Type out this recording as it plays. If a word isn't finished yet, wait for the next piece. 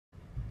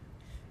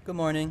Good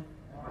morning.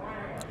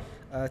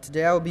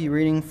 Today I will be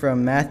reading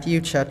from Matthew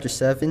chapter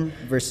 7,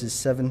 verses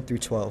 7 through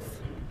 12.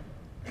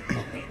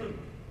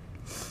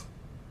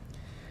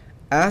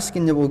 Ask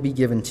and it will be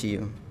given to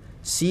you.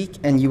 Seek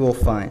and you will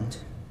find.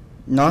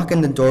 Knock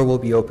and the door will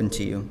be opened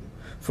to you.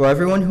 For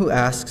everyone who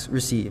asks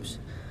receives.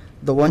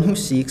 The one who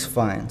seeks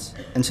finds.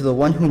 And to the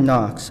one who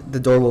knocks the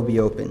door will be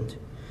opened.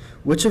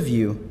 Which of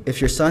you, if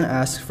your son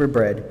asks for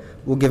bread,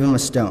 will give him a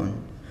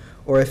stone?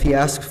 Or if he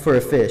asks for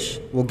a fish,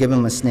 will give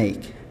him a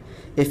snake?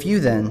 If you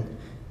then,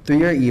 through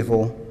your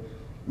evil,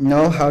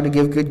 know how to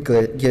give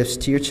good gifts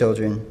to your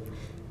children,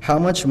 how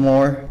much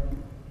more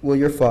will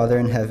your Father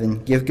in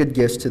heaven give good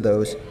gifts to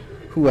those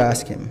who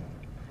ask him?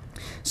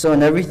 So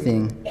in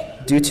everything,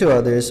 do to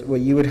others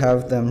what you would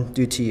have them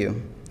do to you.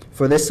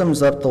 For this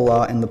sums up the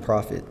law and the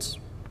prophets.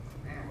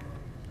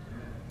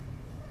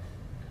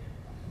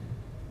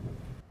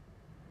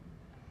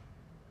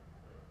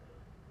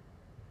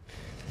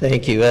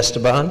 Thank you,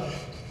 Esteban.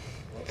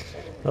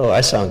 Oh,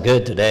 I sound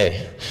good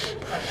today.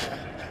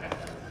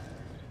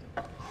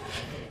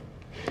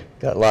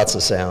 Got lots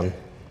of sound.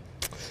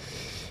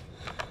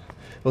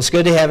 Well, it's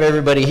good to have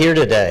everybody here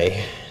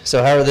today.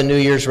 So how are the New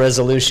Year's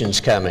resolutions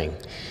coming?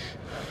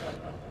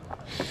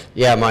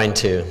 Yeah, mine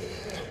too.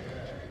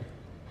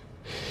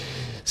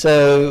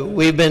 So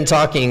we've been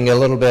talking a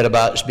little bit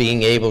about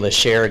being able to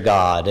share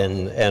God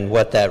and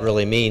what that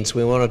really means.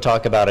 We want to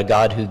talk about a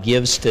God who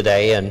gives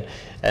today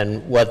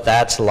and what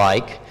that's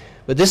like.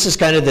 But this is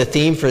kind of the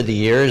theme for the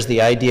year, is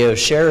the idea of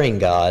sharing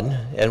God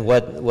and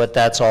what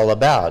that's all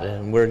about.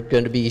 And we're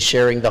going to be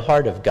sharing the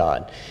heart of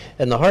God.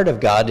 And the heart of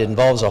God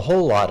involves a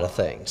whole lot of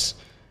things.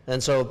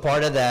 And so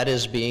part of that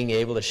is being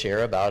able to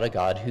share about a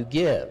God who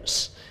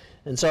gives.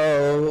 And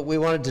so we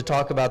wanted to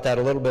talk about that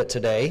a little bit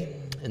today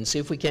and see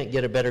if we can't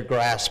get a better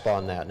grasp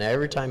on that. Now,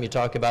 every time you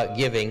talk about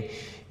giving,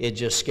 it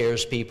just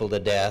scares people to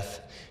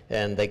death,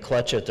 and they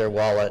clutch at their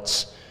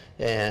wallets.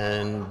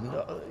 And,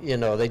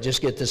 they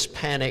just get this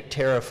panic,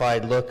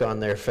 terrified look on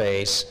their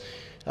face.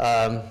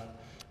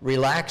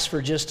 Relax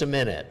for just a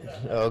minute,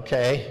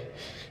 okay?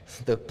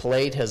 The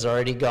plate has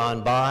already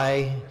gone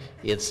by.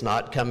 It's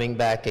not coming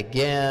back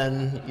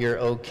again. You're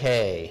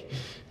okay.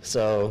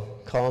 So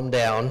calm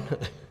down.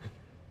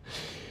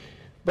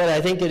 But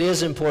I think it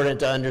is important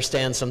to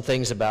understand some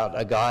things about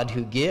a God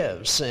who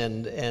gives,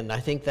 and I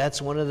think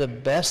that's one of the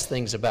best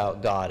things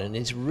about God, and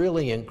He's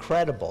really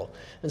incredible.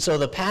 And so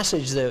the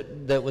passage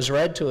that was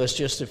read to us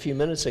just a few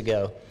minutes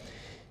ago,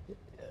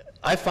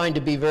 I find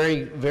to be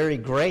very, very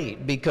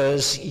great,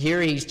 because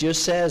here He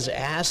just says,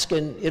 ask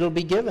and it'll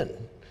be given.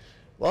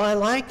 Well, I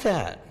like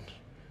that.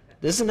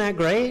 Isn't that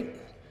great?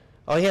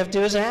 All you have to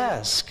do is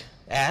ask.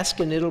 Ask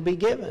and it'll be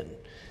given.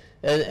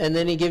 And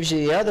then He gives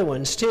you the other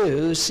ones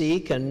too,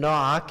 seek and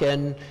knock,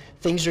 and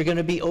things are going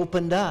to be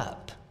opened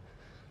up.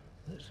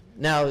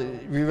 Now,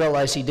 you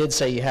realize He did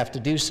say you have to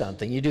do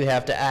something. You do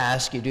have to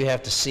ask, you do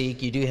have to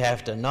seek, you do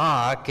have to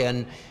knock,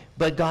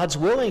 but God's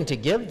willing to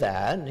give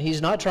that.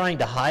 He's not trying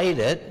to hide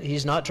it.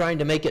 He's not trying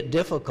to make it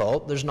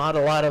difficult. There's not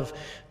a lot of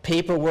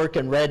paperwork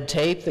and red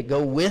tape that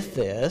go with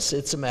this.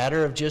 It's a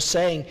matter of just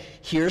saying,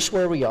 here's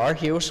where we are,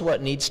 here's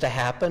what needs to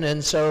happen.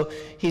 And so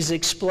He's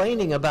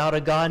explaining about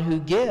a God who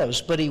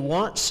gives, but He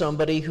wants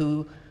somebody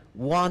who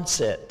wants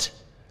it,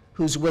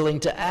 who's willing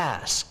to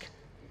ask,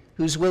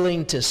 who's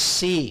willing to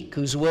seek,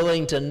 who's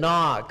willing to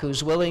knock,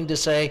 who's willing to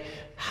say,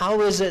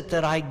 how is it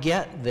that I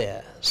get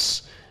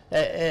this?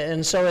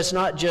 And so it's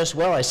not just,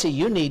 well, I see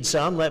you need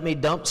some, let me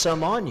dump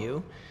some on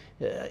you.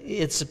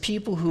 It's the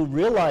people who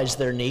realize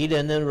their need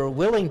and then are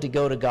willing to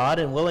go to God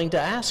and willing to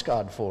ask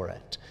God for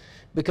it,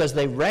 because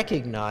they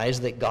recognize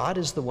that God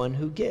is the one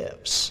who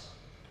gives.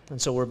 And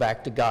so we're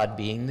back to God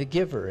being the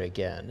giver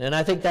again. And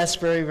I think that's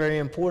very, very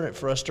important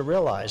for us to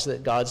realize,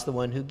 that God's the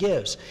one who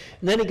gives.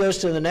 And then He goes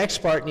to the next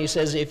part and He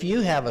says, if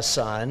you have a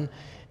son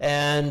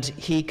and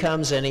he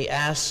comes and he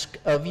asks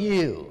of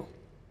you.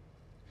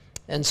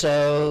 And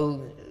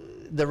so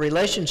the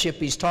relationship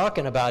He's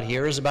talking about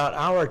here is about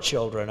our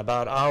children,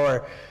 about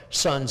our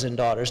sons and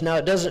daughters. Now,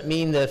 it doesn't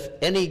mean that if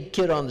any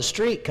kid on the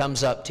street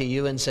comes up to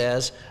you and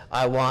says,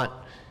 I want,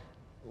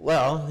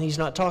 well, He's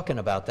not talking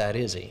about that,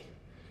 is He?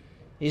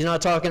 He's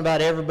not talking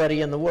about everybody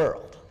in the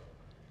world.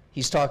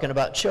 He's talking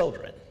about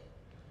children.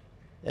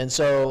 And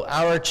so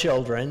our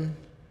children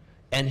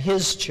and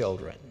His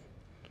children.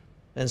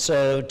 And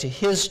so to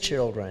His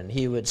children,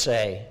 He would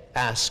say,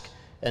 ask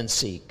and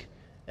seek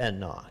and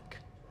knock.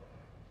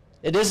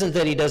 It isn't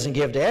that He doesn't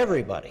give to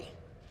everybody,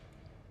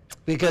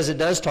 because it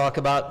does talk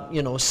about,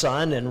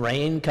 sun and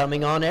rain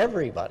coming on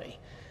everybody.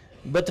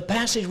 But the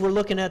passage we're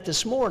looking at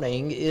this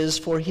morning is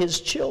for His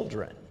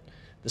children,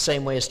 the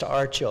same way as to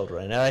our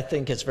children. And I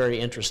think it's very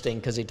interesting,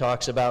 because He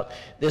talks about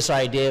this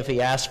idea: if he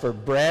asks for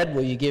bread,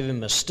 will you give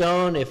him a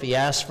stone? If he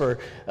asks for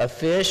a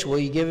fish, will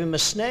you give him a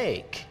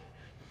snake?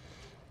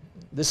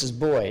 This is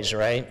boys,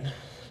 right?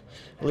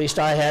 At least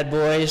I had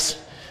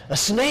boys. A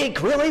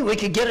snake? Really? We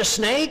could get a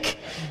snake?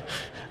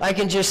 I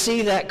can just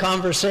see that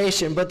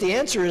conversation, but the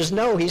answer is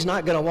no, he's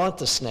not going to want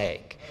the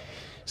snake.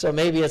 So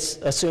maybe it's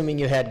assuming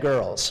you had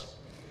girls.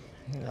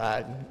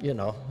 You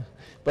know,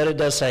 but it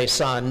does say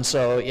son,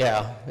 so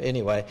yeah,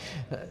 anyway.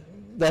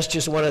 That's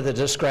just one of the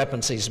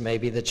discrepancies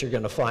maybe that you're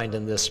going to find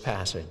in this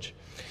passage.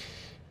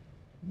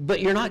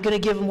 But you're not going to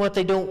give them what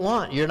they don't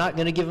want. You're not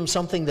going to give them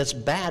something that's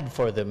bad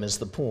for them is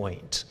the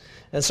point.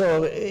 And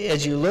so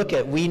as you look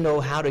at, we know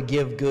how to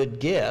give good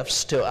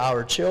gifts to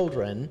our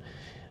children.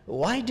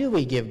 Why do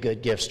we give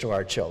good gifts to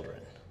our children?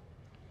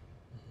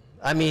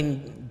 I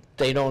mean,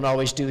 they don't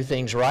always do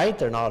things right.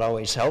 They're not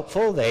always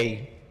helpful.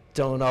 They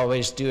don't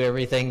always do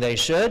everything they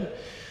should.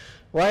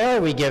 Why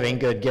are we giving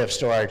good gifts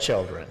to our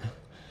children?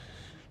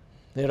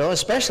 You know,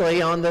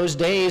 especially on those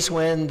days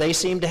when they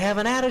seem to have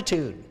an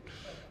attitude.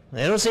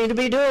 They don't seem to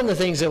be doing the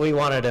things that we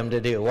wanted them to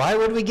do. Why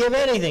would we give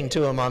anything to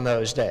them on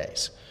those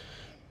days?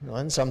 Well,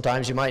 and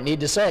sometimes you might need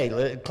to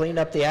say, clean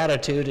up the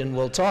attitude and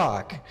we'll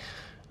talk.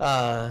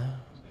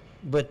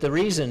 But the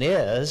reason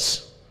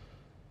is,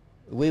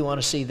 we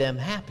want to see them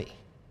happy.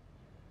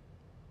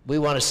 We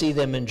want to see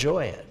them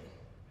enjoy it.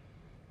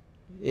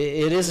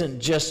 It isn't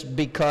just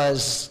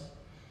because,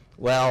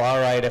 well, all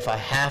right, if I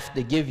have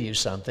to give you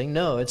something.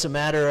 No, it's a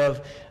matter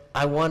of,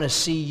 I want to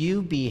see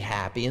you be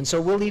happy. And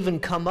so we'll even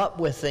come up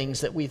with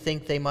things that we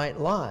think they might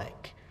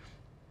like.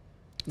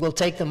 We'll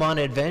take them on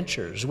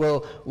adventures.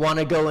 We'll want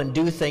to go and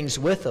do things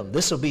with them.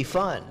 This will be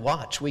fun.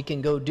 Watch, we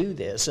can go do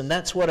this. And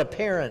that's what a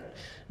parent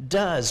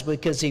does,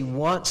 because he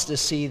wants to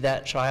see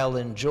that child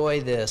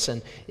enjoy this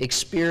and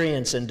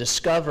experience and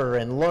discover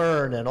and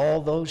learn and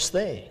all those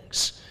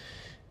things.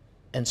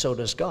 And so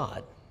does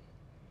God.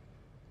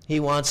 He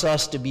wants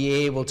us to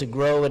be able to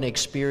grow and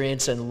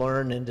experience and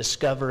learn and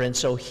discover, and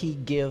so he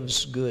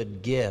gives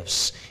good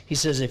gifts. He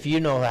says, if you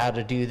know how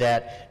to do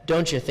that,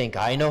 don't you think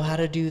I know how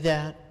to do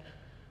that?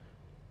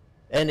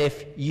 And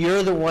if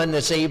you're the one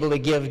that's able to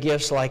give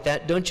gifts like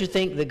that, don't you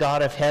think the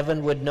God of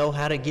heaven would know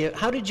how to give?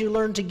 How did you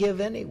learn to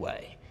give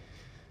anyway?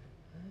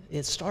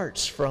 It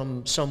starts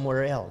from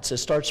somewhere else. It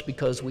starts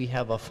because we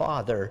have a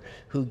Father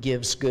who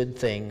gives good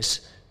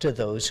things to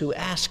those who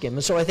ask him.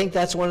 And so I think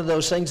that's one of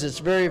those things that's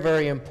very,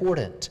 very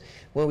important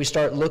when we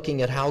start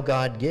looking at how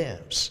God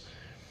gives.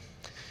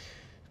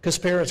 Because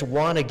parents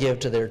want to give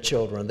to their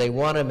children. They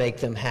want to make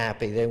them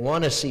happy. They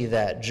want to see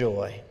that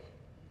joy.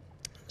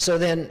 So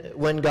then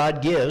when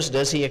God gives,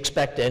 does he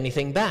expect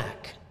anything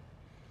back?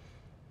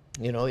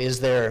 You know, is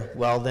there,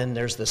 well, then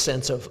there's the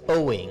sense of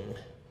owing.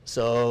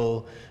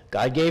 So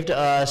God gave to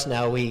us,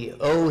 now we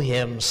owe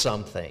him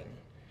something.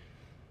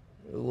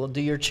 Well, do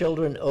your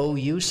children owe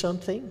you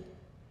something?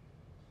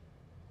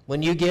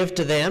 When you give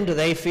to them, do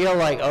they feel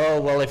like, oh,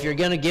 well, if you're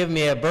going to give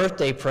me a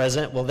birthday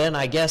present, well, then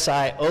I guess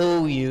I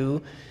owe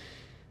you?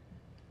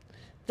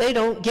 They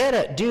don't get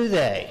it, do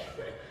they?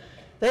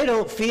 They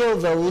don't feel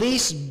the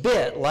least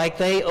bit like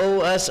they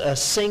owe us a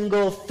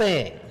single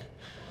thing.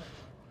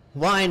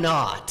 Why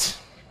not?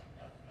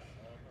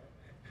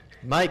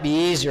 It might be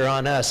easier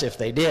on us if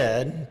they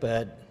did,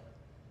 but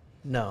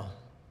no,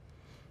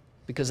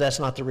 because that's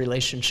not the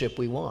relationship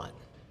we want.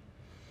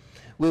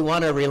 We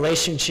want a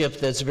relationship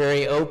that's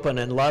very open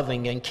and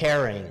loving and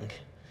caring.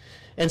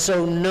 And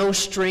so no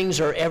strings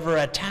are ever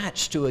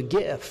attached to a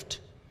gift.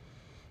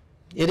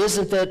 It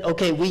isn't that,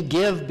 okay, we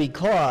give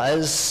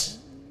because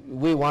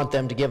we want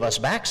them to give us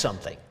back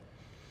something.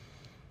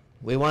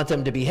 We want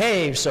them to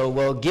behave, so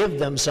we'll give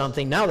them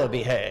something, now they'll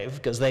behave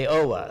because they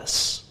owe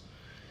us.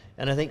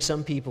 And I think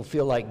some people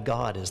feel like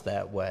God is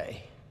that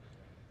way.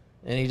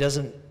 And he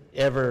doesn't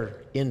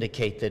ever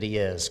indicate that he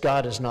is.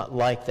 God is not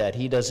like that.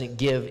 He doesn't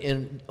give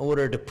in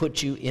order to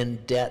put you in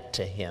debt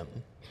to him.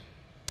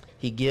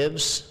 He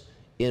gives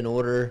in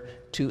order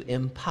to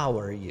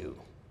empower you,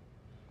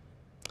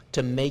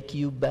 to make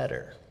you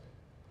better,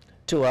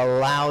 to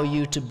allow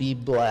you to be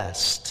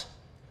blessed.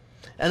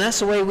 And that's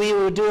the way we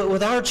would do it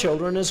with our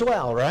children as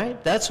well,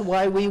 right? That's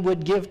why we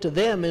would give to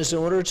them, is in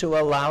order to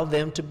allow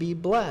them to be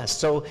blessed.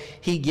 So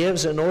he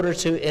gives in order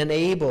to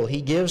enable.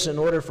 He gives in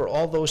order for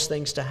all those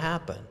things to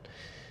happen.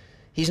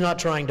 He's not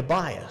trying to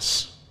buy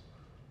us,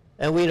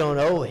 and we don't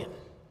owe him.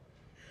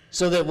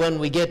 So that when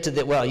we get to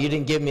the, well, you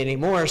didn't give me any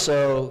more,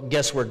 so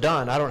guess we're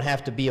done. I don't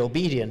have to be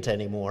obedient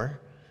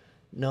anymore.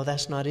 No,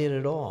 that's not it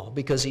at all,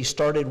 because he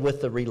started with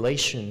the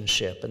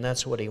relationship, and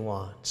that's what he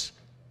wants.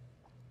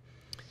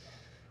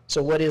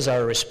 So what is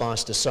our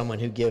response to someone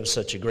who gives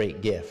such a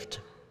great gift?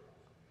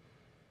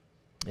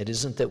 It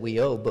isn't that we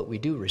owe, but we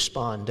do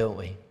respond, don't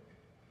we?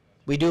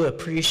 We do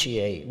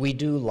appreciate, we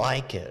do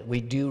like it, we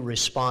do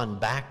respond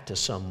back to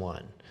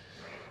someone.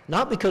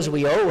 Not because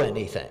we owe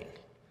anything,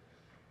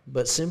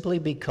 but simply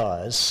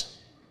because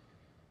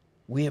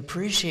we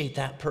appreciate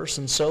that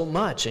person so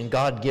much, and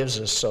God gives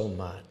us so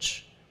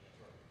much.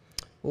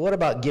 Well, what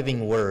about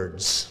giving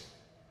words?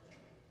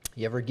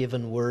 You ever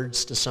given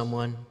words to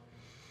someone?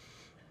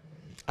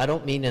 I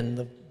don't mean in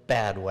the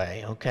bad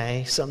way,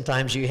 okay?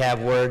 Sometimes you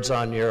have words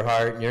on your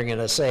heart, and you're going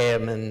to say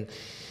them, and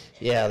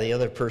yeah, the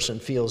other person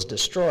feels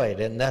destroyed,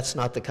 and that's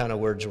not the kind of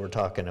words we're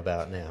talking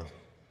about now.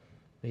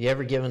 Have you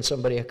ever given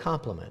somebody a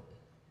compliment?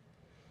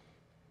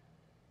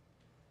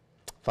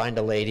 Find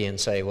a lady and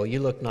say, well, you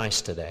look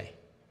nice today.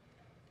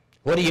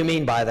 What do you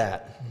mean by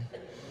that?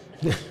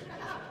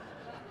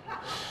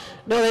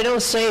 No, they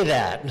don't say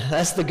that.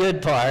 That's the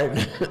good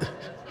part.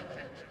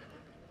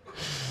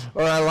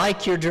 Or I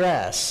like your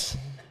dress.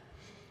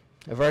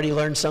 I've already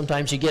learned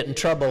sometimes you get in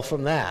trouble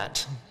from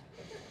that.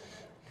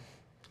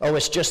 Oh,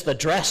 it's just the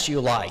dress you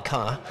like,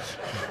 huh?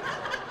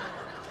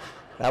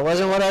 That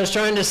wasn't what I was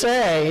trying to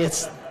say.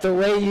 It's the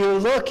way you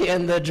look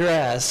in the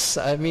dress.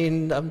 I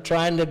mean, I'm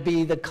trying to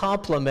be the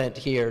compliment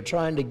here,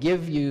 trying to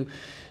give you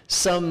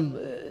some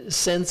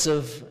sense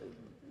of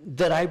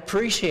that I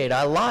appreciate,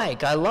 I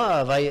like, I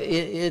love.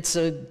 It's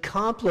a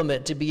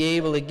compliment to be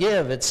able to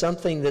give. It's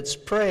something that's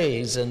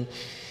praise. And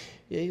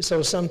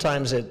so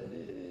sometimes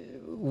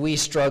we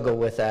struggle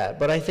with that.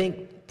 But I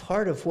think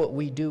part of what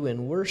we do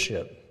in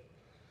worship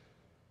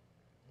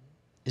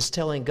is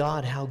telling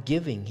God how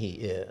giving he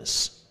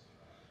is.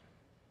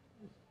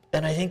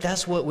 And I think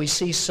that's what we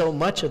see so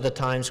much of the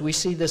times. We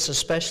see this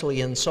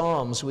especially in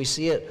Psalms. We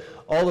see it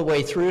all the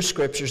way through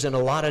Scriptures in a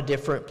lot of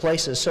different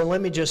places. So let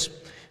me just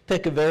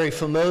pick a very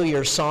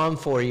familiar psalm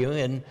for you.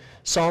 In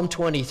Psalm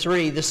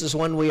 23, this is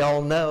one we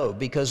all know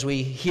because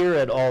we hear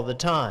it all the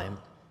time.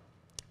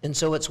 And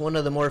so it's one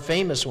of the more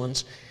famous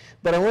ones.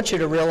 But I want you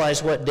to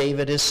realize what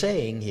David is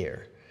saying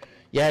here.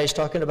 Yeah, he's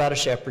talking about a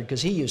shepherd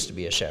because he used to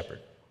be a shepherd.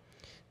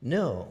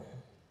 No,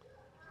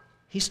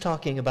 he's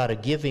talking about a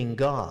giving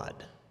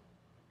God.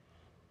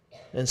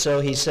 And so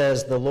he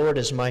says, the Lord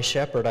is my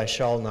shepherd, I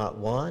shall not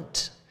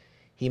want.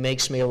 He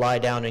makes me lie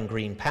down in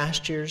green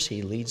pastures.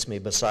 He leads me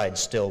beside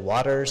still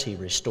waters. He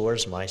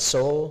restores my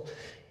soul.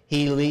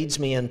 He leads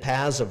me in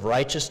paths of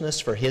righteousness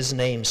for his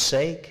name's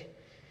sake.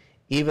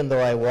 Even though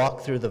I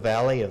walk through the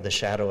valley of the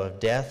shadow of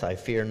death, I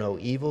fear no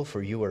evil,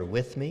 for you are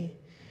with me.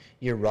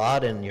 Your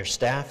rod and your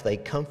staff, they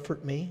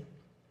comfort me.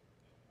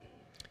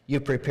 You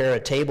prepare a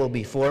table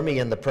before me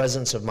in the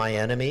presence of my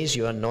enemies.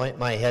 You anoint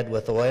my head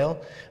with oil.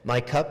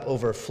 My cup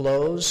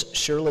overflows.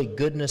 Surely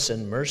goodness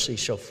and mercy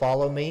shall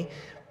follow me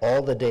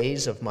all the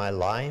days of my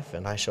life,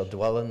 and I shall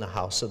dwell in the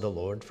house of the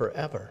Lord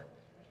forever.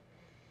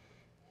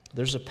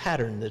 There's a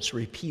pattern that's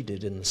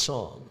repeated in the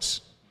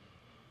Psalms.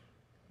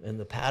 And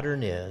the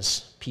pattern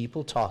is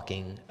people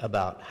talking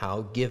about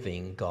how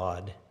giving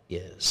God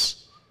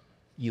is.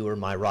 You are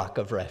my rock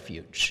of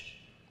refuge.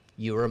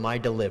 You are my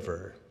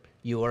deliverer.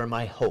 You are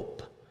my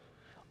hope.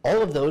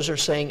 All of those are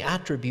saying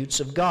attributes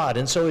of God.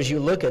 And so as you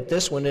look at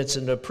this one, it's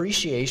an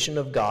appreciation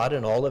of God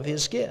and all of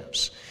his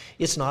gifts.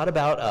 It's not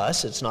about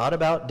us. It's not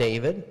about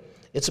David.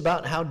 It's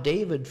about how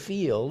David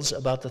feels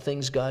about the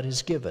things God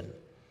has given.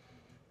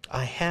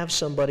 I have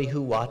somebody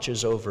who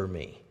watches over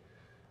me.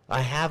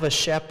 I have a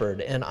shepherd,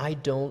 and I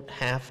don't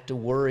have to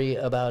worry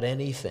about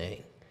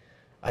anything.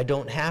 I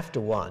don't have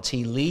to want.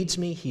 He leads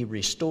me. He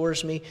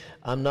restores me.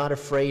 I'm not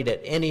afraid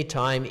at any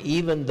time,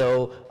 even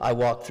though I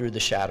walk through the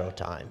shadow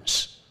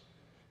times.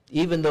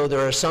 Even though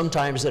there are some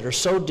times that are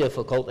so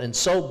difficult and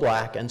so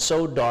black and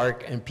so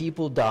dark and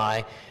people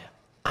die,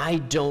 I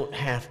don't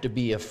have to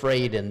be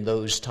afraid in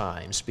those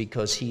times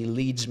because he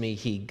leads me,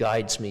 he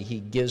guides me,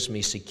 he gives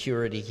me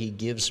security, he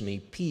gives me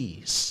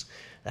peace.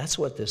 That's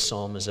what this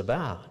psalm is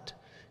about.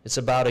 It's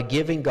about a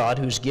giving God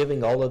who's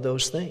giving all of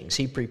those things.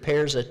 He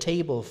prepares a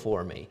table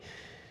for me.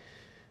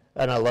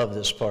 And I love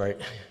this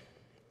part.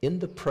 In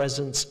the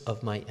presence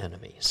of my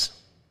enemies.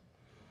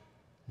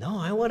 No,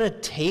 I want a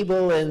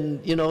table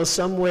and,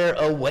 somewhere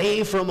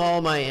away from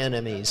all my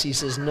enemies. He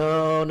says,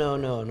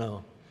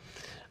 no.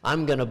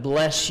 I'm going to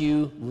bless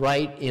you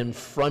right in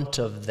front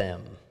of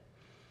them.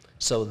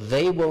 So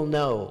they will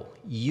know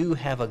you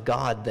have a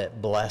God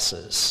that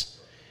blesses.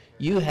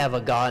 You have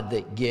a God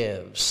that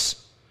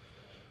gives.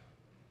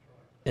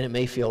 And it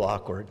may feel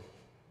awkward,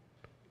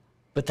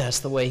 but that's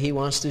the way he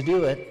wants to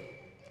do it.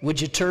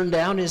 Would you turn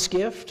down his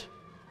gift?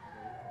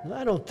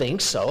 I don't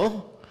think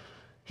so.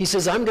 He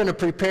says, I'm going to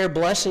prepare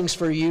blessings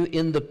for you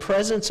in the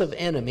presence of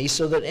enemies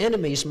so that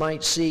enemies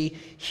might see,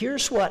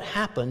 here's what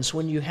happens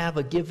when you have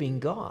a giving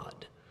God.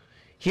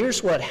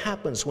 Here's what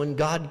happens when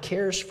God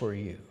cares for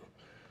you.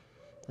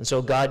 And so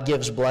God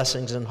gives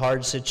blessings in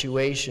hard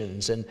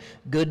situations, and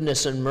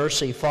goodness and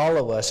mercy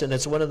follow us, and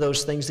it's one of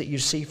those things that you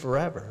see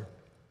forever.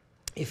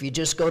 If you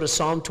just go to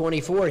Psalm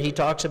 24, he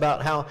talks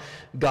about how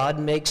God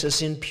makes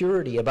us in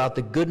purity, about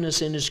the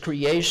goodness in his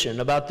creation,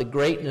 about the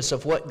greatness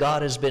of what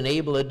God has been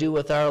able to do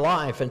with our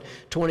life. And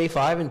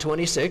 25 and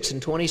 26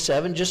 and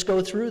 27, just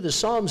go through the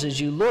Psalms as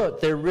you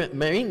look. They're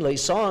mainly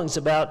songs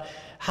about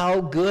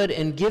how good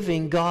and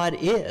giving God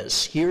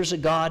is. Here's a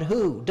God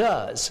who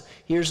does.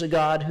 Here's a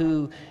God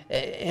who,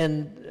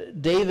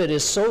 and David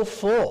is so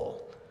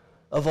full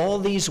of all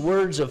these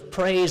words of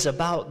praise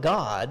about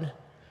God,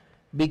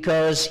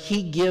 because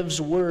he gives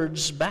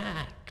words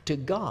back to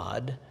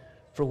God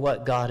for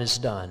what God has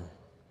done.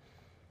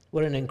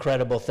 What an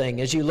incredible thing.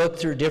 As you look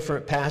through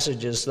different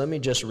passages, let me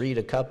just read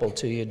a couple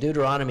to you.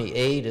 Deuteronomy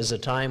 8 is a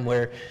time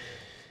where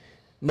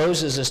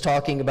Moses is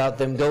talking about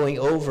them going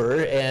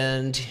over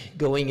and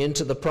going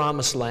into the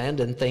promised land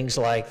and things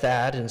like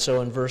that. And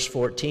so in verse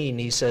 14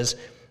 he says,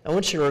 I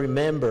want you to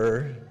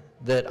remember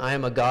that I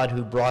am a God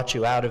who brought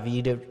you out of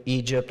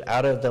Egypt,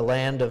 out of the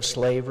land of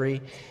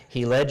slavery.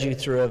 He led you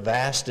through a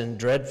vast and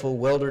dreadful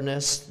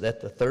wilderness,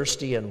 that the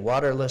thirsty and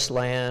waterless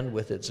land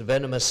with its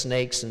venomous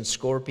snakes and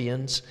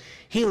scorpions.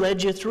 He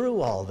led you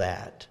through all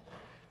that.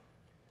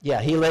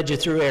 Yeah, he led you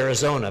through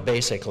Arizona,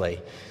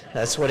 basically.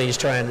 That's what he's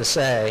trying to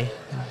say.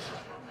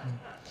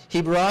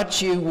 He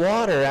brought you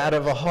water out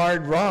of a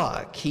hard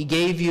rock. He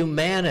gave you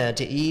manna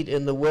to eat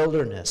in the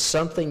wilderness,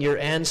 something your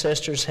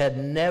ancestors had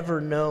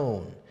never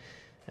known,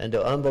 and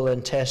to humble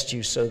and test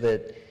you so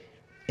that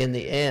in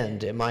the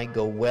end it might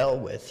go well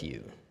with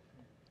you.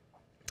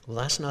 Well,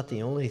 that's not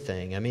the only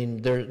thing. I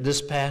mean,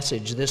 this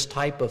passage, this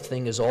type of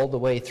thing is all the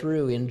way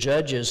through. In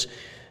Judges,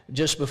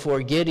 just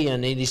before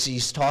Gideon,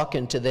 he's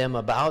talking to them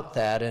about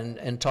that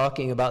and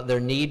talking about their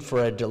need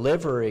for a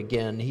deliverer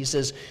again. He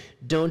says,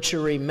 don't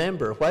you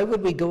remember? Why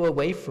would we go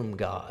away from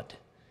God?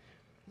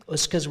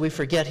 It's because we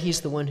forget he's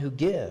the one who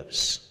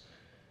gives.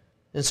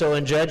 And so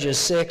in Judges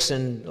 6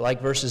 and like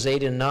verses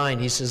 8 and 9,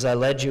 he says, I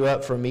led you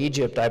up from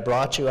Egypt. I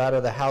brought you out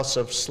of the house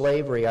of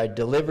slavery. I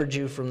delivered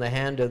you from the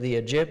hand of the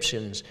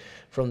Egyptians,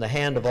 from the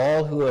hand of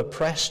all who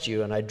oppressed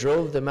you. And I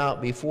drove them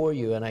out before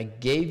you, and I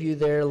gave you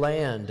their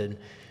land. And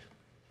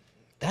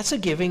that's a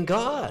giving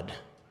God.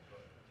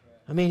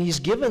 I mean, he's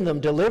given them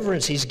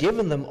deliverance. He's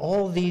given them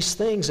all these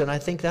things. And I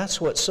think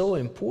that's what's so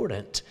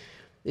important,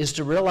 is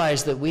to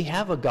realize that we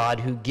have a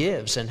God who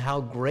gives and how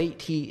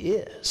great he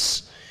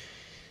is.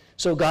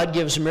 So God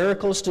gives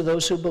miracles to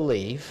those who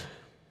believe,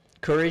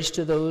 courage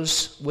to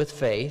those with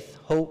faith,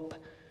 hope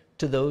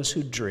to those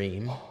who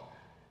dream,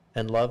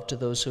 and love to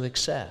those who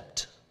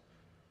accept.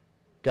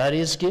 God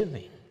is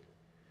giving.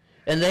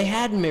 And they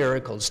had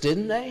miracles,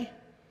 didn't they?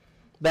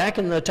 Back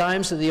in the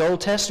times of the Old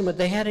Testament,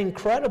 they had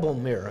incredible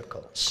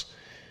miracles.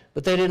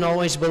 But they didn't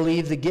always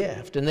believe the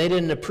gift, and they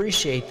didn't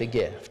appreciate the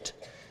gift.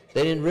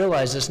 They didn't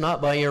realize it's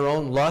not by your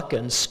own luck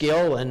and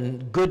skill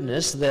and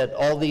goodness that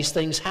all these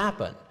things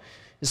happen.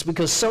 It's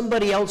because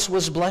somebody else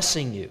was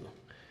blessing you.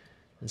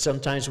 And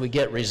sometimes we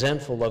get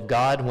resentful of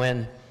God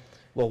when,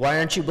 well, why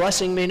aren't you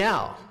blessing me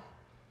now?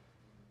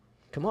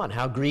 Come on,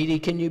 how greedy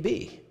can you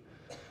be?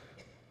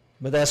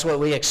 But that's what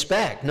we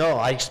expect. No,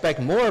 I expect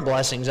more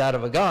blessings out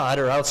of a God,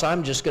 or else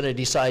I'm just going to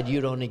decide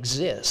you don't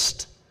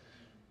exist.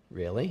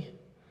 Really?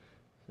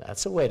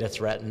 That's a way to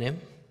threaten him.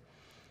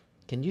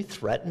 Can you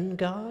threaten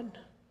God?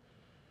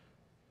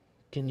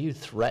 Can you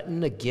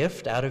threaten a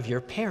gift out of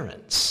your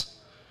parents?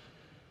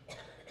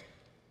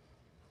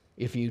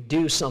 If you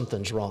do,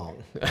 something's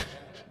wrong.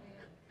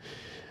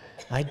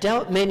 I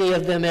doubt many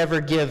of them ever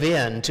give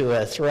in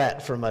to a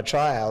threat from a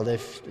child.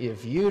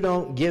 If you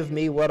don't give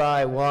me what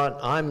I want,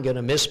 I'm going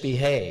to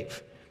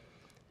misbehave.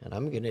 And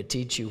I'm going to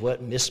teach you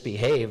what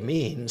misbehave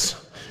means.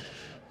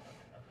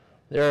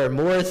 There are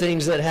more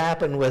things that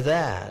happen with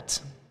that.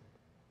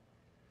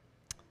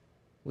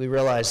 We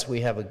realize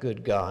we have a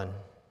good God,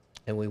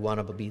 and we want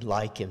to be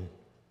like him.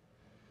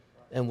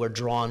 And we're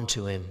drawn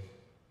to him.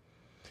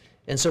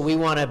 And so we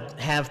want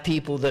to have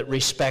people that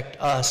respect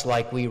us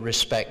like we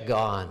respect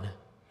God.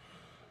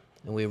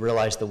 And we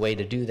realize the way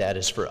to do that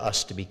is for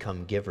us to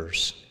become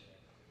givers.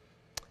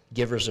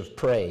 Givers of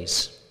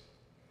praise.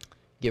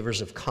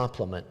 Givers of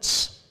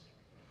compliments.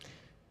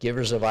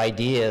 Givers of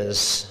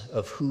ideas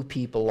of who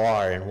people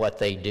are and what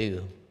they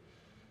do.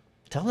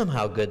 Tell them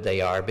how good they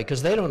are,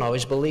 because they don't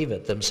always believe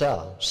it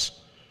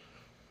themselves.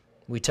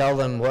 We tell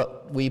them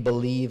what we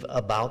believe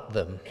about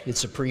them.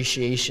 It's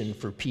appreciation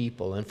for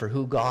people and for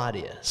who God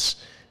is.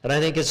 And I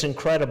think it's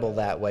incredible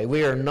that way.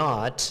 We are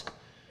not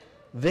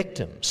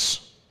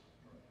victims.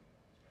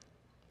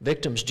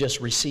 Victims just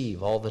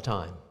receive all the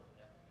time.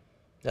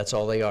 That's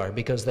all they are,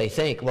 because they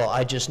think, well,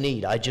 I just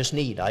need. And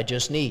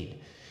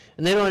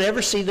they don't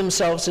ever see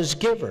themselves as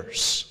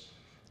givers.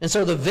 And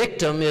so the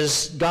victim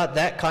has got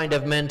that kind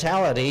of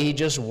mentality. He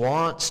just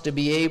wants to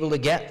be able to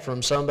get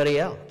from somebody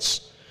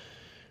else.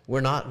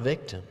 We're not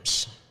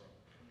victims.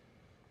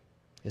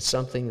 It's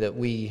something that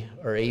we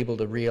are able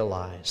to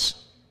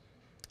realize.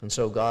 And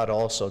so God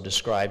also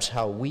describes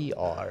how we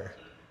are.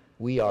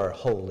 We are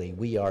holy,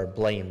 we are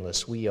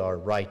blameless, we are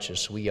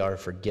righteous, we are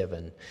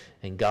forgiven.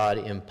 And God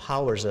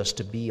empowers us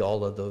to be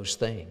all of those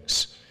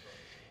things.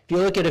 If you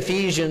look at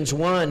Ephesians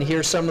 1,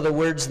 here's some of the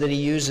words that he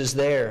uses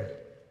there.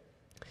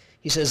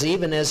 He says,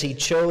 even as he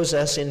chose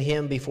us in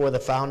him before the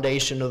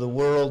foundation of the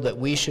world, that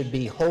we should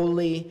be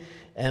holy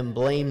and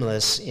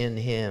blameless in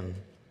him.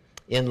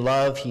 In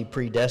love, he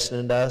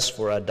predestined us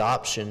for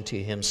adoption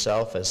to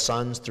himself as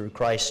sons through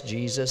Christ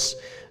Jesus,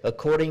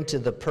 according to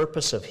the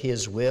purpose of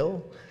his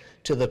will,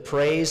 to the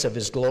praise of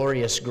his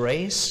glorious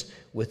grace,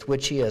 with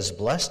which he has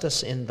blessed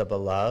us in the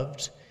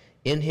beloved.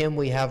 In him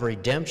we have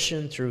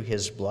redemption through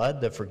his blood,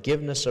 the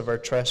forgiveness of our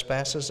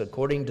trespasses,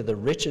 according to the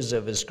riches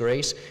of his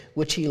grace,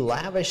 which he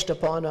lavished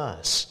upon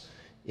us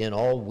in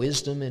all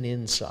wisdom and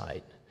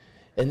insight.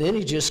 And then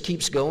he just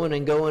keeps going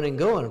and going and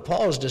going. And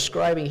Paul is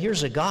describing,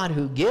 here's a God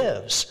who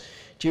gives.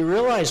 Do you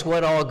realize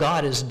what all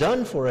God has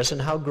done for us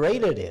and how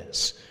great it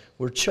is?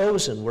 We're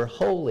chosen, we're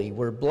holy,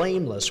 we're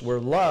blameless, we're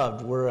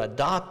loved, we're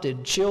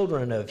adopted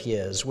children of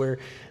His. We're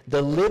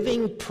the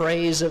living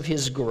praise of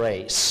His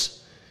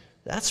grace.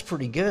 That's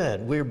pretty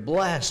good. We're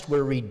blessed,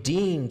 we're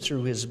redeemed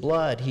through His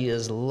blood. He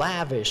has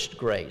lavished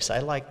grace. I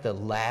like the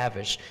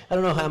lavish. I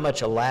don't know how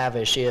much a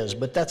lavish is,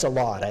 but that's a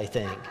lot, I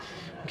think.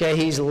 Okay,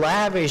 He's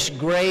lavished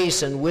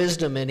grace and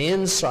wisdom and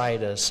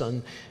insight us.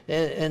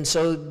 And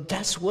so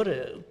that's what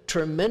a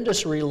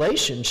tremendous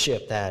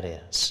relationship that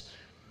is.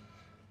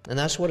 And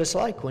that's what it's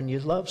like when you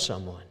love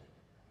someone.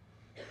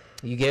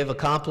 You give a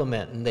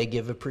compliment and they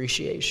give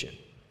appreciation.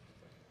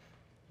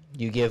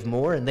 You give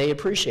more and they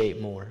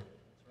appreciate more.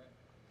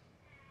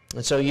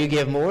 And so you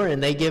give more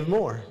and they give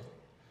more.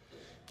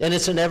 And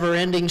it's a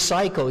never-ending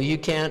cycle. You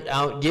can't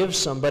outgive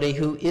somebody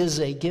who is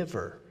a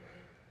giver,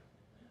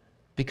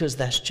 because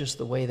that's just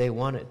the way they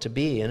want it to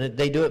be. And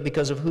they do it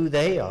because of who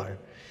they are.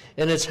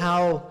 And it's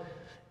how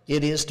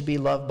it is to be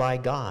loved by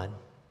God.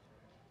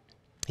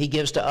 He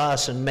gives to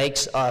us and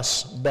makes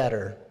us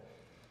better,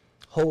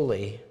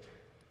 holy,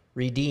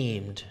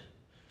 redeemed,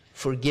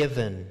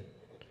 forgiven.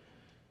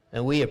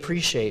 And we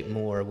appreciate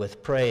more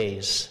with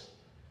praise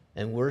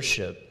and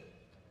worship.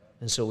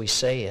 And so we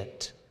say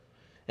it.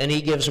 And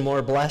He gives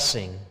more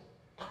blessing.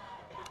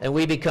 And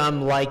we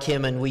become like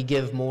Him and we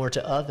give more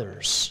to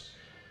others.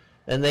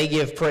 And they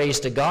give praise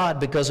to God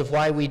because of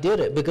why we did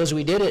it. Because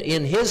we did it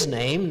in His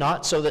name,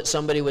 not so that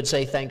somebody would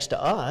say thanks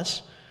to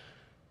us,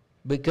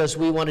 because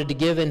we wanted to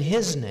give in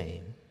His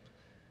name.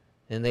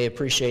 And they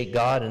appreciate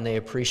God and they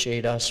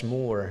appreciate us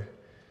more.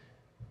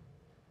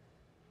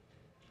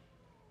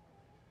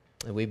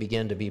 And we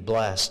begin to be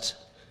blessed,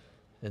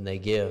 and they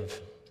give,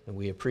 and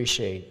we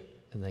appreciate,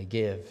 and they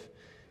give.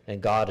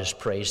 And God is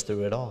praised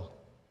through it all.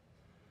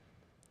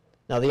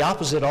 Now the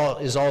opposite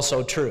is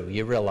also true.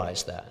 You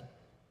realize that.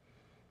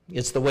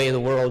 It's the way the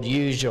world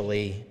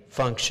usually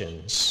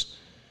functions.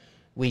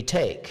 We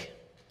take,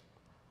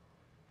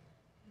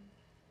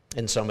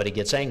 and somebody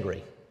gets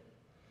angry.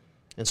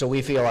 And so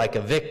we feel like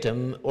a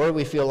victim, or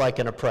we feel like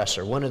an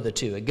oppressor, one of the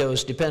two. It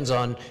depends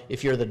on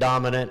if you're the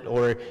dominant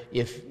or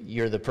if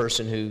you're the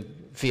person who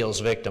feels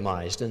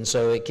victimized. And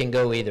so it can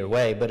go either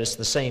way, but it's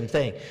the same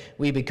thing.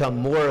 We become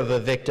more of a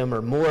victim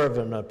or more of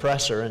an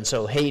oppressor, and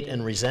so hate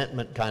and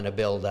resentment kind of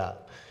build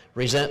up.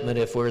 Resentment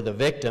if we're the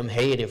victim,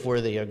 hate if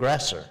we're the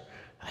aggressor.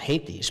 I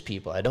hate these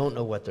people. I don't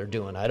know what they're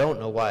doing. I don't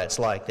know why it's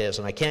like this,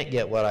 and I can't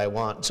get what I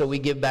want. So we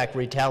give back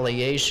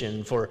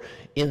retaliation for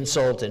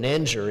insult and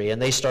injury,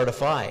 and they start a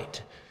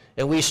fight.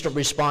 And we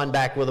respond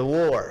back with a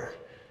war.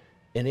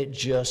 And it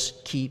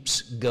just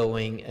keeps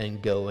going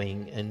and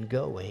going and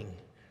going.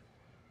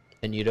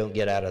 And you don't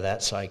get out of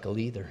that cycle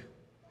either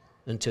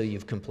until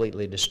you've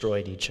completely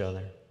destroyed each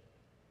other.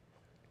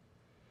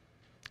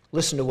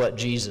 Listen to what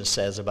Jesus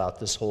says about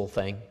this whole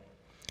thing.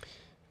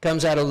 It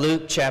comes out of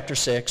Luke chapter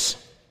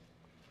 6.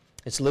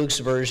 It's Luke's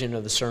version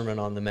of the Sermon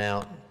on the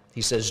Mount.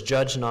 He says,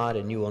 "Judge not,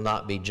 and you will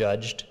not be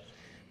judged.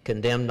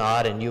 Condemn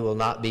not, and you will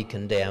not be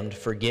condemned.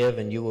 Forgive,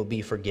 and you will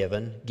be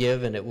forgiven.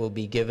 Give, and it will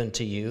be given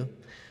to you.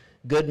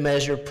 Good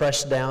measure,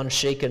 pressed down,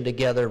 shaken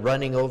together,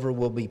 running over,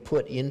 will be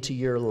put into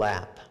your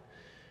lap.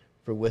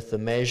 For with the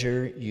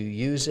measure you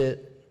use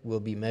it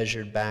will be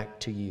measured back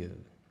to you."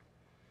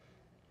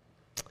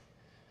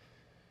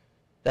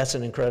 That's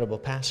an incredible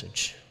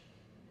passage.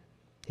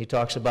 He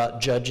talks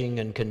about judging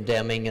and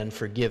condemning and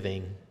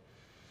forgiving.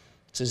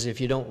 It says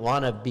if you don't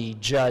want to be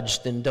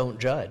judged, then don't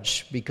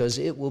judge, because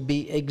it will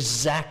be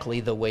exactly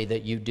the way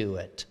that you do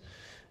it.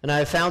 And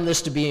I found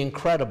this to be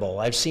incredible.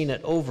 I've seen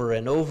it over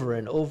and over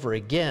and over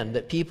again,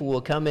 that people will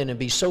come in and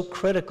be so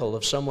critical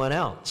of someone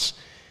else.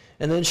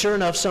 And then sure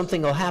enough,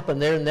 something will happen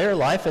there in their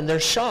life, and they're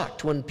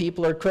shocked when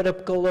people are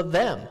critical of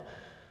them.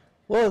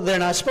 Well, they're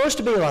not supposed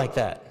to be like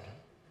that.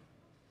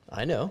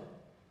 I know,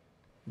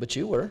 but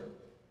you were.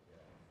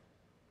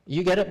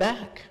 You get it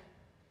back.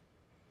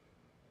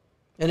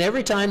 And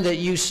every time that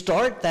you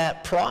start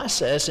that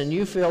process and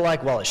you feel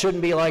like, well, it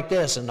shouldn't be like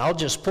this, and I'll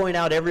just point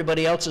out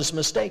everybody else's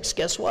mistakes,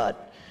 guess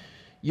what?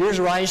 Yours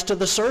rise to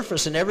the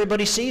surface, and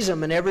everybody sees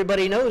them, and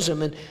everybody knows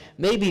them, and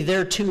maybe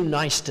they're too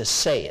nice to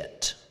say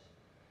it.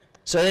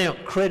 So they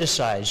don't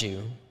criticize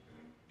you,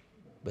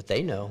 but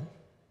they know.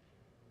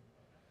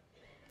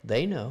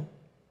 They know.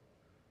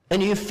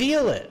 And you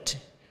feel it.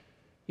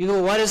 You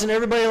go, why doesn't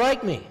everybody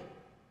like me?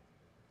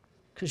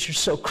 Because you're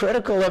so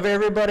critical of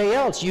everybody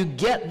else. You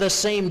get the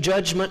same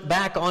judgment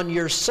back on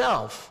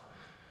yourself.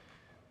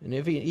 And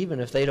even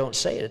if they don't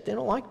say it, they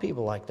don't like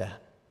people like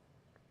that.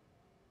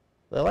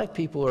 They like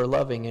people who are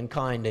loving and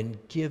kind and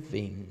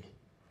giving,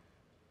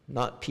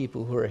 not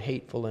people who are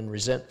hateful and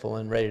resentful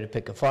and ready to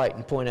pick a fight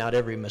and point out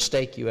every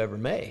mistake you ever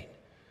made.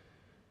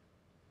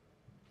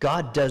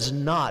 God does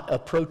not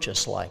approach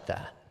us like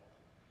that.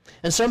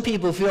 And some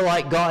people feel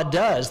like God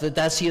does, that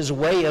that's His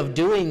way of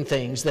doing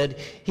things, that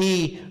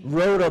He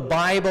wrote a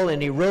Bible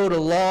and He wrote a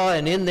law,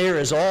 and in there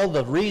is all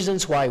the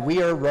reasons why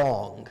we are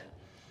wrong.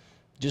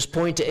 Just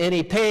point to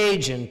any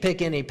page and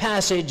pick any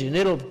passage, and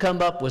it'll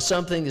come up with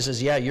something that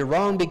says, yeah, you're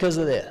wrong because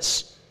of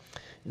this.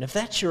 And if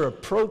that's your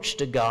approach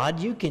to God,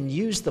 you can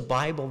use the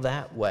Bible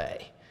that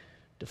way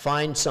to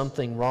find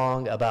something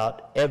wrong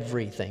about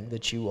everything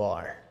that you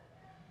are.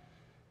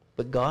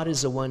 But God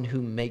is the one who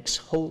makes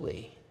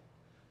holy.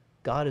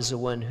 God is the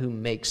one who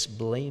makes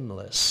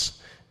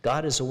blameless.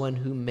 God is the one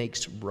who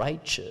makes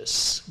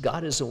righteous.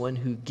 God is the one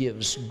who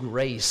gives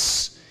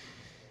grace.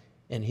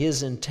 And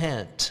his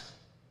intent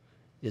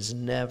is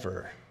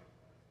never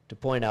to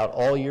point out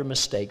all your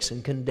mistakes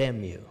and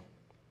condemn you.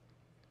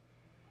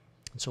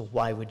 And so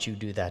why would you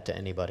do that to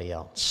anybody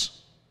else?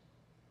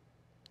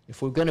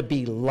 If we're going to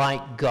be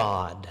like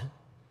God,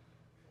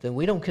 then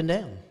we don't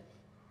condemn.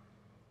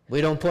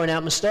 We don't point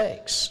out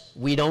mistakes.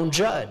 We don't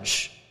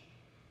judge.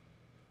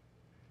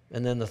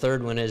 And then the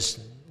third one is,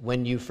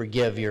 when you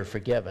forgive, you're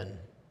forgiven.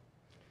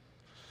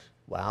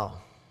 Wow,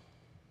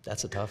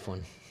 that's a tough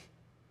one.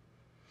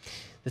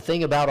 The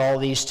thing about all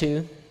these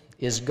two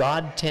is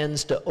God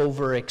tends to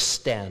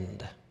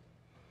overextend.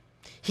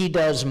 He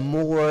does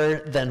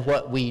more than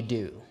what we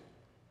do.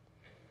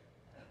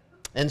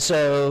 And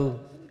so,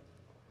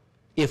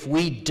 if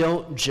we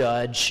don't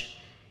judge,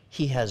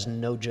 he has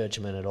no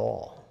judgment at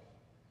all.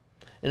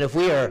 And if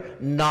we are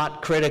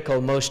not critical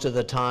most of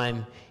the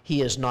time,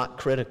 he is not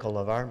critical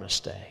of our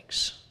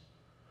mistakes.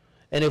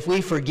 And if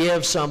we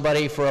forgive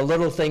somebody for a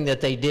little thing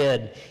that they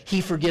did, he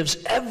forgives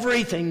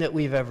everything that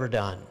we've ever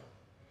done.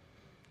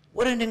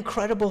 What an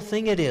incredible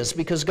thing it is,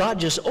 because God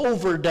just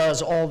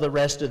overdoes all the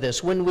rest of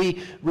this. When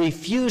we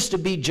refuse to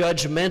be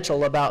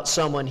judgmental about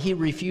someone, he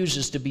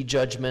refuses to be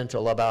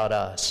judgmental about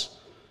us.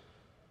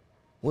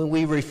 When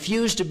we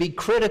refuse to be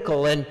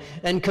critical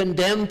and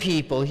condemn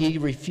people, he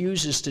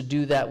refuses to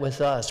do that with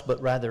us, but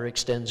rather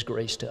extends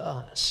grace to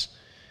us.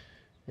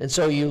 And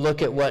so you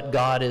look at what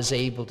God is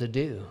able to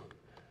do.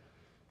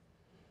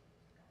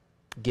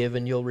 Give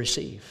and you'll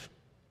receive.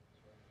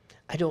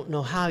 I don't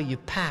know how you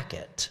pack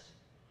it.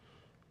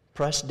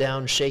 Pressed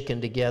down,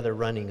 shaken together,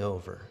 running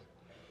over.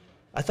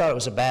 I thought it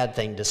was a bad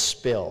thing to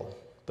spill,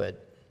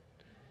 but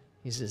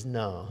he says,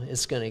 no,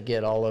 it's going to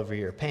get all over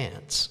your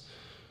pants.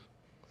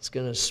 It's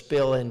going to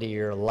spill into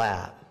your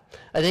lap.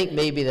 I think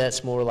maybe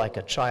that's more like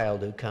a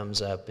child who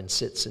comes up and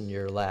sits in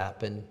your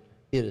lap, and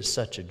it is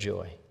such a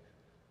joy.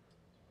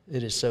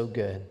 It is so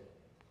good,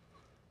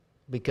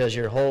 because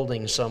you're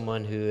holding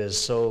someone who is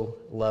so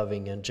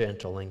loving and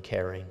gentle and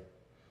caring.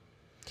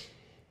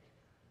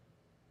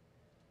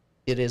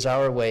 It is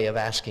our way of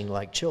asking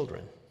like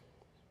children.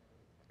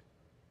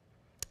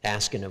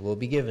 Ask and it will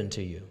be given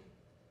to you.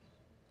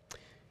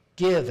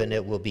 Give and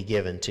it will be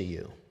given to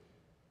you.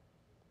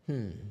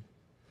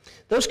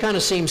 Those kind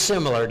of seem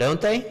similar, don't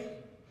they?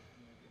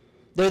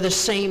 They're the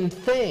same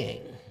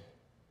thing.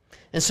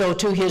 And so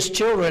to his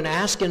children,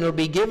 ask and it'll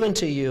be given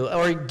to you,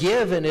 or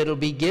give and it'll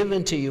be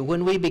given to you.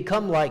 When we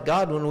become like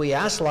God, when we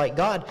ask like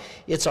God,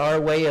 it's our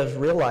way of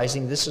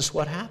realizing this is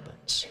what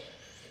happens.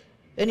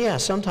 And yeah,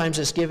 sometimes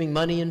it's giving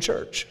money in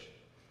church.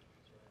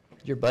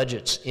 Your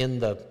budget's in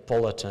the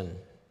bulletin.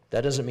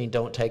 That doesn't mean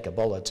don't take a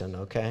bulletin,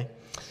 okay?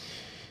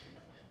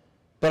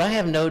 But I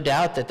have no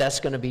doubt that that's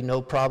going to be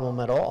no problem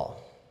at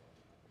all.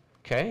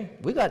 Okay?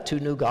 We got 2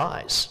 new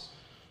guys.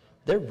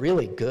 They're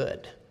really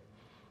good.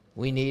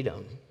 We need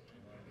them.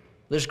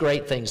 There's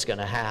great things going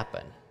to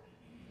happen.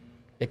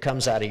 It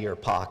comes out of your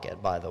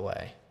pocket, by the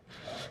way.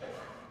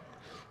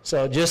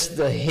 So just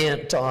the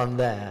hint on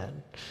that.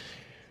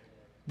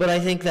 But I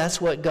think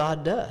that's what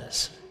God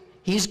does.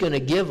 He's going to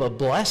give a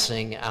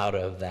blessing out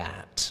of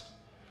that.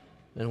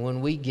 And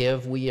when we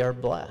give, we are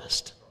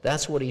blessed.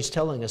 That's what he's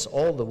telling us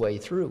all the way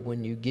through.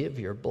 When you give,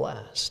 you're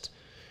blessed.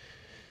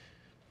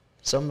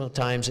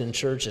 Sometimes in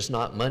church, it's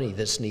not money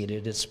that's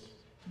needed. It's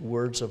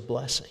words of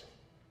blessing.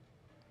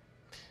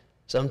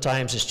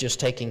 Sometimes it's just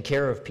taking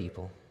care of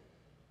people.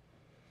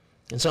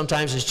 And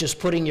sometimes it's just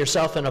putting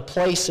yourself in a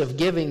place of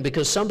giving,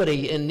 because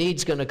somebody in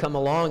need's going to come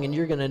along, and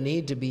you're going to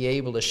need to be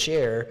able to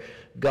share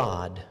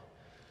God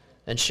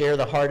and share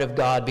the heart of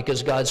God,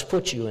 because God's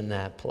put you in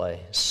that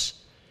place.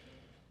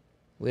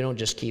 We don't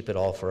just keep it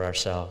all for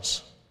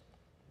ourselves.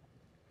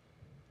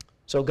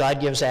 So God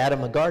gives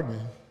Adam a garden.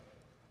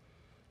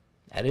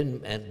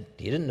 And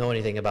he didn't know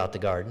anything about the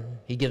garden.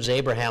 He gives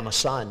Abraham a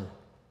son,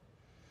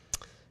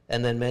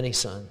 and then many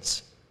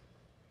sons.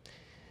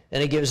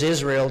 And he gives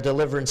Israel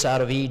deliverance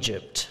out of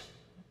Egypt,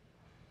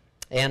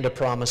 and a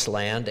promised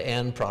land,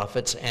 and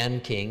prophets,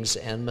 and kings,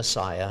 and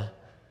Messiah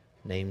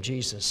named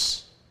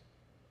Jesus.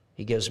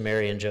 He gives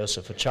Mary and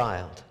Joseph a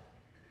child.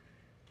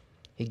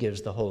 He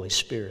gives the Holy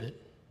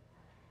Spirit.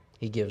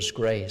 He gives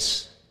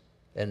grace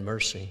and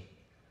mercy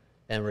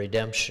and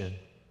redemption.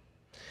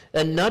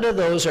 And none of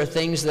those are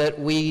things that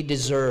we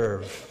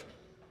deserve.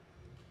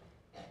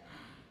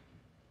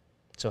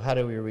 So how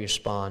do we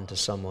respond to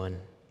someone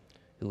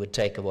who would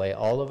take away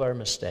all of our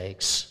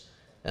mistakes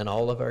and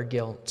all of our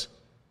guilt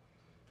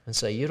and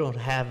say, you don't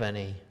have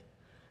any.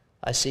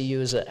 I see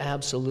you as an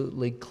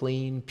absolutely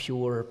clean,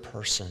 pure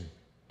person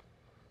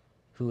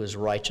who is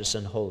righteous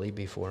and holy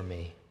before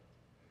me.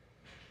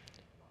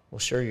 Well,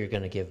 sure, you're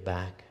going to give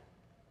back.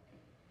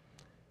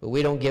 But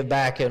we don't give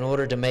back in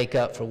order to make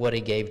up for what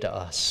he gave to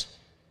us.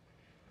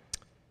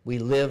 We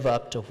live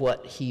up to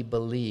what he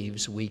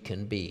believes we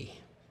can be.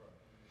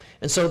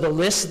 And so the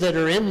lists that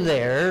are in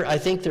there, I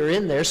think they're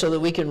in there so that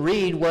we can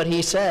read what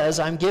he says,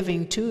 I'm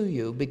giving to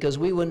you, because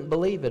we wouldn't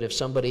believe it if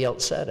somebody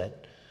else said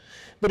it.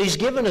 But he's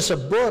given us a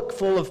book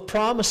full of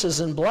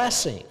promises and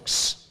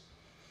blessings.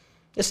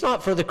 It's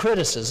not for the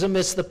criticism,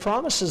 it's the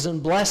promises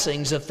and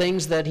blessings of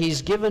things that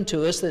he's given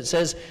to us that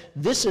says,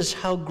 this is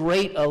how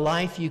great a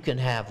life you can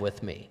have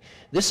with me.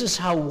 This is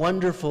how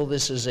wonderful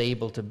this is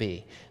able to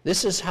be.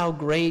 This is how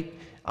great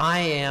I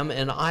am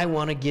and I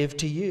want to give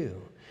to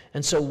you.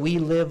 And so we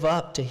live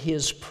up to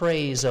his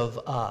praise of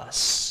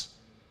us.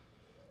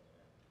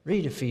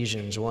 Read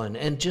Ephesians 1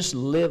 and just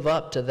live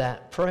up to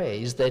that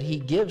praise that he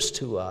gives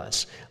to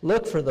us.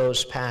 Look for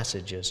those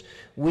passages.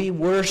 We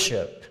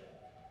worship,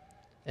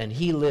 and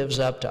he lives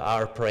up to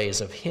our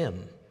praise of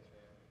him.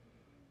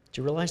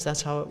 Do you realize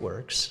that's how it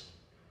works?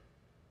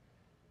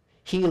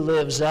 He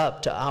lives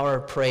up to our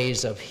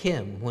praise of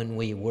him when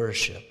we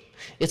worship.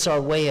 It's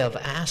our way of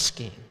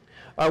asking.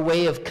 Our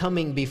way of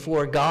coming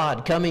before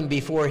God, coming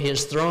before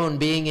his throne,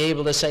 being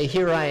able to say,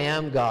 here I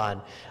am,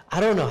 God. I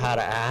don't know how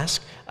to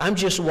ask. I'm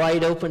just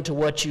wide open to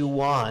what you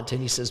want. And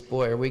he says,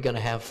 boy, are we going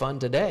to have fun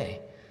today?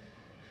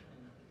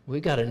 We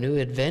got a new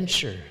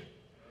adventure.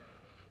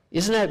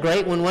 Isn't that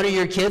great when one of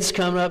your kids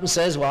comes up and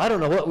says, well, I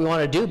don't know what we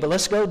want to do, but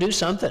let's go do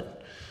something.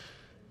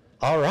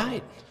 All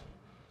right.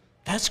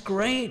 That's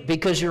great,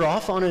 because you're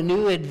off on a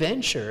new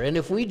adventure. And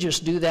if we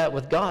just do that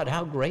with God,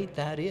 how great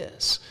that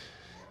is.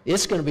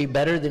 It's going to be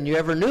better than you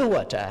ever knew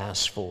what to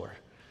ask for.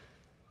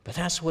 But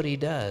that's what he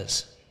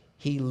does.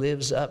 He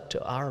lives up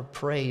to our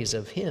praise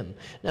of him.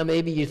 Now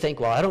maybe you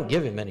think, well, I don't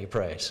give him any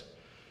praise.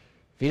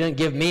 If he doesn't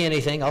give me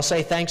anything, I'll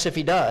say thanks if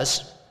he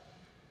does.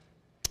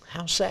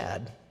 How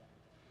sad.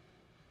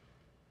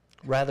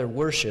 Rather,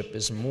 worship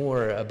is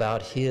more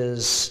about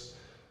his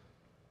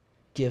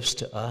gifts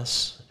to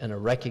us and a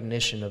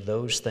recognition of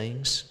those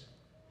things.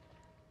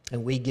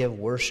 And we give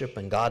worship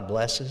and God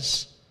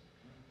blesses.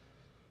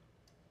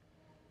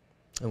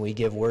 And we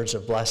give words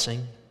of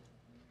blessing,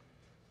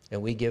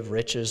 and we give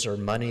riches or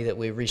money that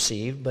we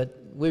received, but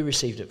we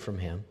received it from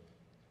him.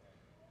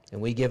 And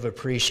we give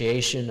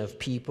appreciation of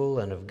people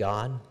and of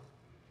God,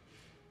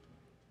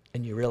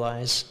 and you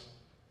realize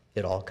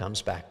it all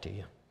comes back to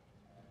you.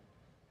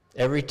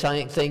 Every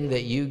thing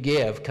that you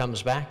give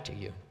comes back to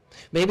you.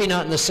 Maybe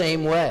not in the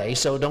same way,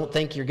 so don't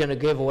think you're going to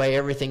give away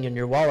everything in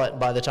your wallet, and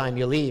by the time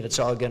you leave, it's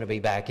all going to be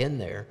back in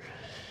there.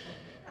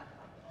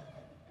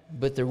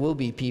 But there will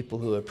be people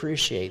who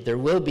appreciate. There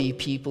will be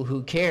people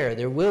who care.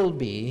 There will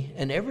be,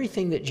 and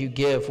everything that you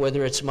give,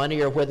 whether it's money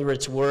or whether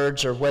it's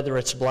words or whether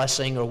it's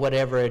blessing or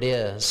whatever it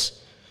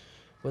is,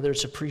 whether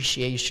it's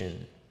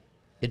appreciation,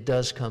 it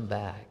does come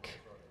back.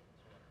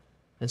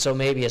 And so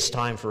maybe it's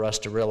time for us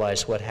to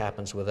realize what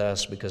happens with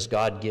us, because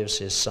God gives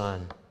his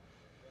Son.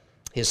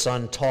 His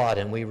Son taught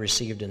and we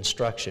received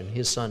instruction.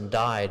 His Son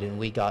died and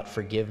we got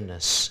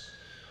forgiveness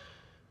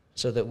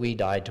so that we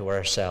died to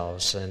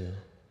ourselves. And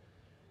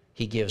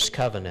he gives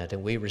covenant,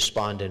 and we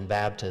respond in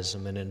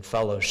baptism and in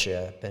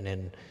fellowship and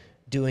in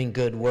doing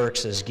good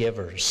works as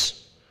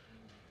givers.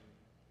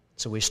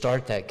 So we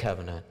start that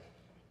covenant.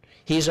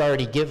 He's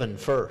already given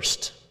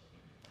first.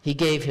 He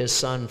gave his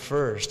Son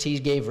first. He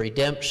gave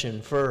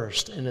redemption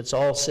first, and it's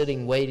all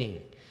sitting waiting.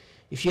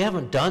 If you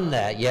haven't done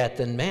that yet,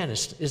 then man,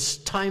 it's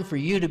time for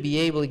you to be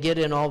able to get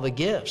in all the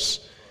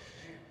gifts.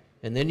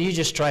 And then you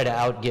just try to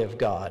outgive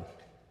God.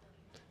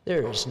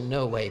 There is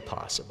no way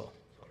possible.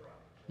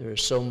 There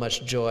is so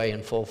much joy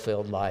and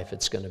fulfilled life,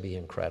 it's going to be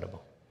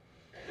incredible.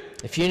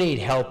 If you need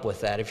help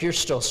with that, if you're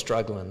still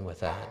struggling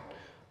with that,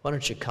 why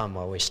don't you come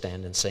while we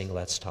stand and sing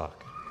Let's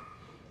Talk.